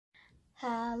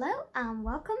Hello and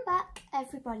welcome back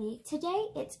everybody. Today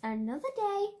it's another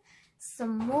day,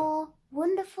 some more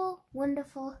wonderful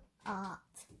art.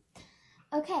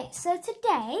 Okay, so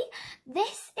today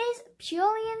this is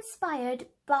purely inspired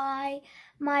by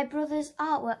my brother's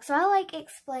artwork. So I will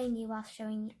explain to you while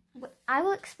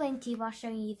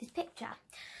showing you this picture.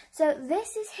 So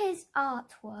this is his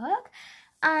artwork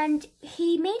and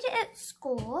he made it at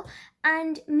school,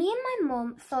 and me and my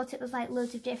mum thought it was like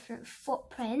loads of different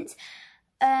footprints.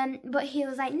 But he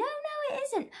was like, no, it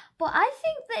isn't. But I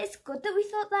think that it's good that we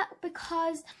thought that,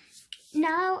 because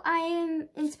now I am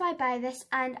inspired by this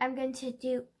and I'm going to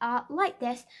do art like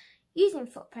this using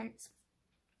footprints.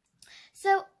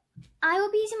 So I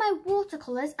will be using my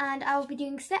watercolours and I will be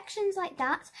doing sections like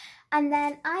that. And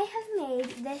then I have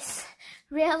made this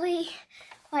really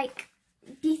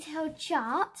detailed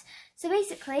chart. So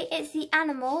basically it's the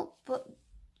animal but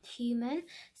human.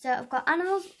 So I've got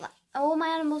animals, all my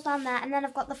animals down there, and then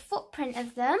I've got the footprint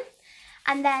of them,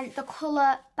 and then the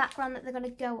colour background that they're going to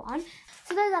go on.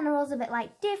 So those animals are a bit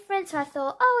different, so I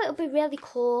thought, oh, it'll be really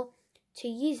cool to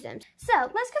use them. So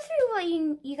let's go through what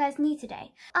you guys need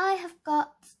today. I have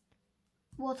got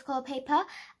watercolour paper.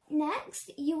 Next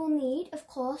you will need, of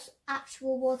course,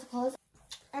 actual watercolours,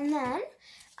 and then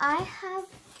I have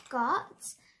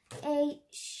got a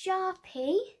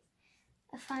Sharpie,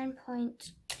 a fine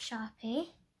point Sharpie.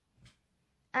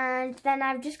 And then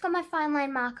I've just got my fine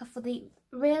line marker for the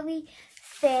really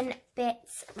thin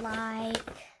bits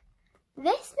like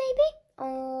this maybe.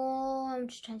 Or I'm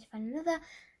just trying to find another.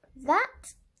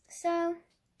 That. So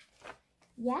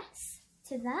yes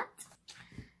to that.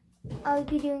 I'll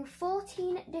be doing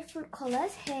 14 different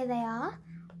colours. Here they are.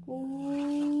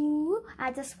 Ooh. I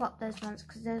had to swap those ones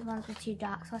because those ones were too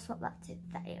dark, so I swapped that to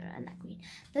that yellow and that green.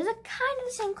 Those are kind of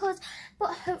the same colours, but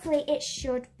hopefully it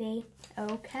should be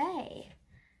okay.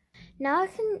 Now I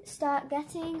can start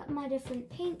getting my different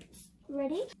paints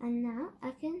ready, and now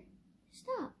I can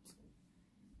start.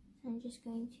 I'm just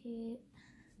going to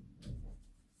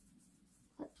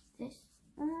put this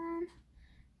on,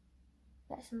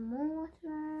 get some more water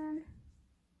on.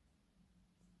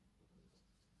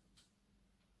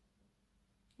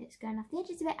 It's going off the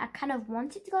edges a bit. I kind of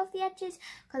want it to go off the edges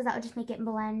because that will just make it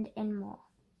blend in more.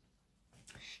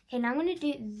 Okay, now I'm going to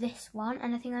do this one,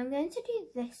 and I think I'm going to do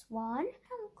this one.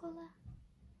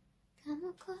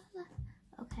 Camel colour.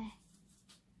 Okay.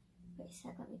 Wait a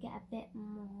sec, let me get a bit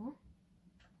more.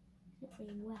 It's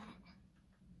really wet.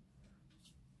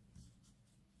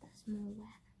 That's more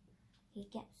wet. Okay,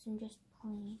 get some just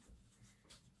plain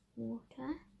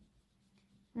water.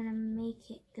 I'm going to make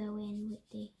it go in with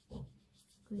the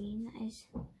green. That is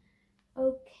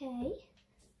okay.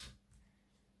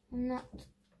 I'm not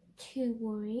too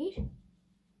worried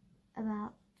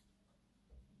about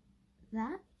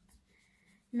that.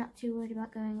 Not too worried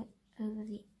about going over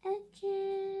the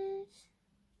edges.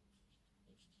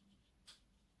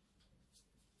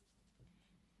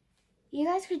 You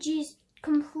guys could use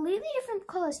completely different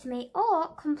colours to me,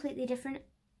 or completely different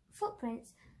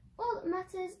footprints. All that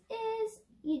matters is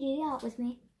you do the art with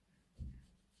me.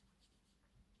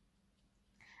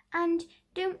 And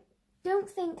don't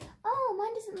think, oh,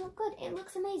 mine doesn't look good. It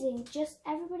looks amazing. Just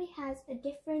everybody has a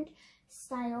different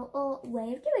style or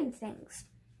way of doing things.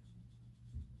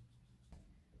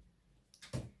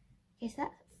 Okay, so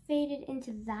that faded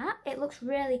into that. It looks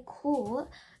really cool.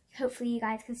 Hopefully you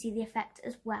guys can see the effect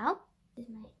as well. This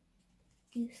is my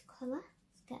goose colour.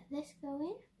 Let's get this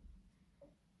going.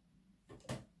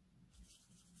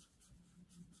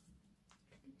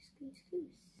 Goose, goose,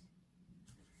 goose.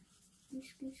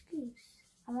 Goose, goose, goose.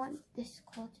 I want this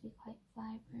colour to be quite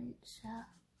vibrant, so I'm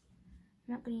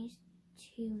not going to use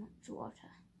too much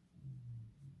water.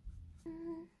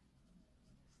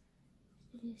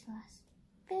 Let's do this last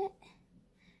bit.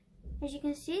 As you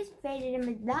can see, it's faded in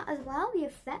with that as well. The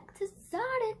effect has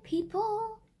started,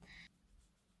 people.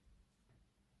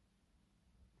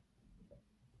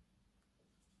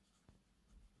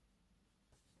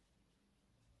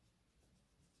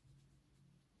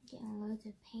 Getting loads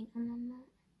of paint on that.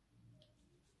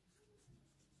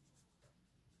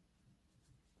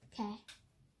 Okay.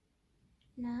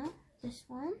 Now this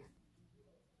one.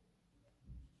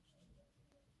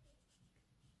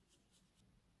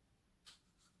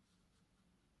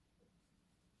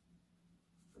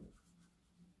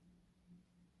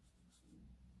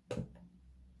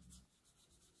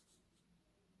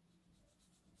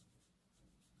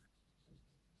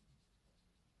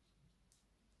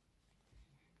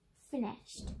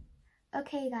 Finished.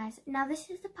 Okay guys, now this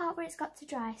is the part where it's got to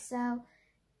dry, so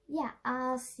yeah,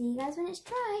 I'll see you guys when it's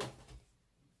dry.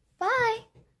 Bye!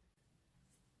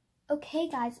 Okay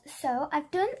guys, so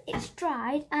it's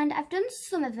dried and I've done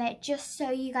some of it just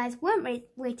so you guys weren't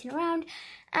waiting around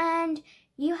and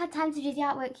you had time to do the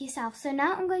artwork yourself. So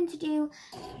now I'm going to do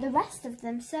the rest of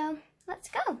them, so let's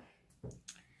go.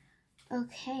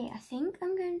 Okay, I think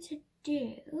I'm going to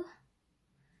do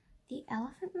the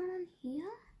elephant one on here.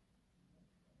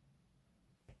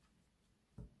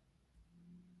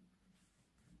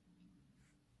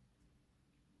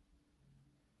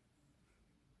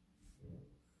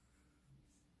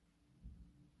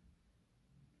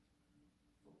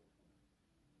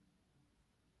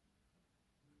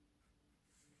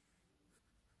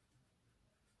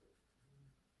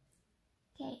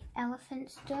 Okay,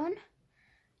 elephant's done.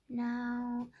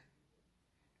 Now,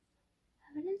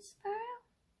 evidence sparrow?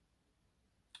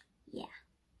 Yeah.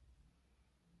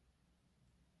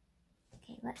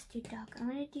 Okay, let's do dog. I'm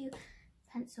going to do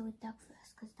pencil with dog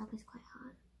first because dog is quite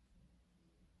hard.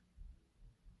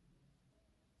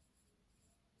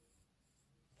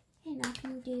 Okay, now I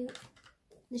can do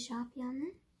the Sharpie on there.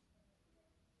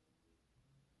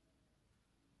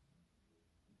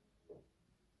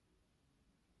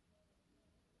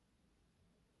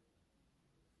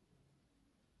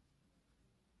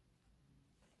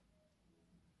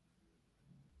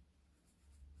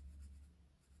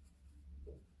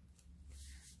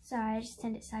 Sorry, I just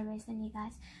turned it sideways then, you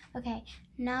guys. Okay,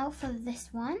 now for this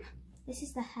one. This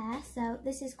is the hair, so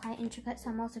this is quite intricate, so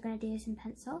I'm also going to do this in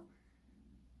pencil.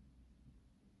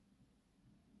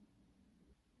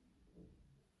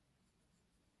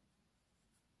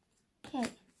 Okay,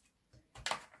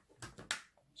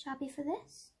 Sharpie for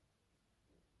this.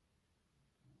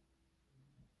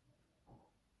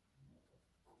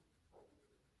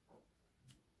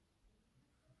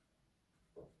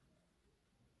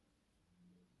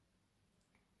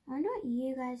 I wonder what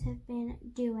you guys have been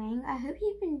doing. I hope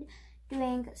you've been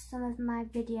doing some of my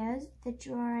videos, the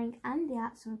drawing and the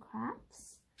arts and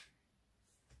crafts.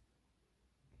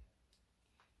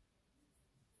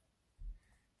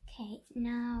 Okay,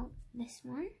 now this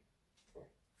one,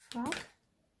 frog.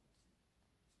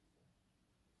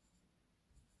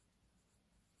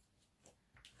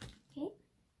 Okay.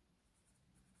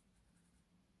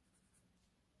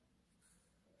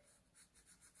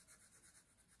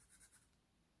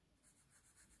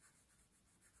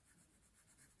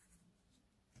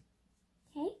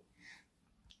 Okay.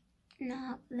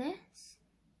 Now this.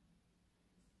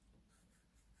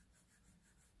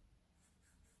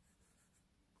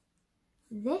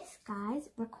 This, guys,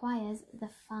 requires the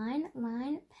fine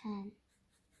line pen.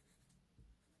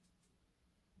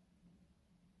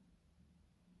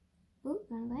 Ooh,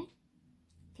 wrong way.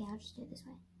 Okay, I'll just do it this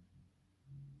way.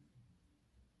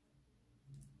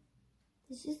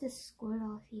 This is the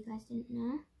squirrel, if you guys didn't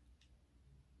know.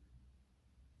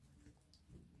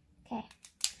 Okay,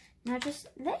 now just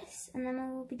this, and then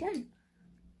we will be done.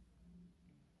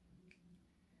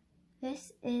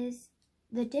 This is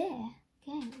the deer.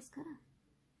 Okay, let's go.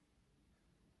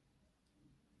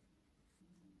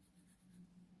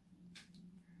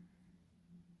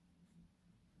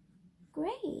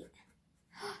 Great.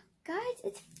 Guys,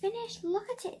 it's finished. Look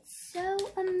at it. It's so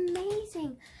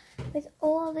amazing. With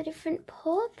all the different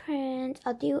paw prints.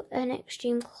 I'll do an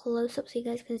extreme close-up so you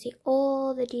guys can see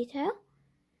all the detail.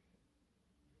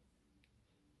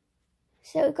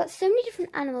 So we've got so many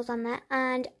different animals on there.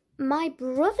 And my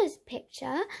brother's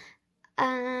picture.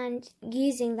 And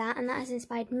using that. And that has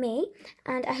inspired me.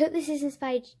 And I hope this has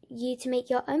inspired you to make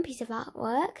your own piece of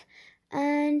artwork.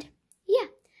 And yeah.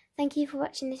 Thank you for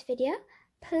watching this video.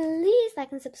 Please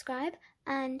like and subscribe,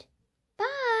 and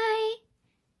bye!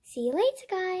 See you later,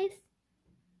 guys!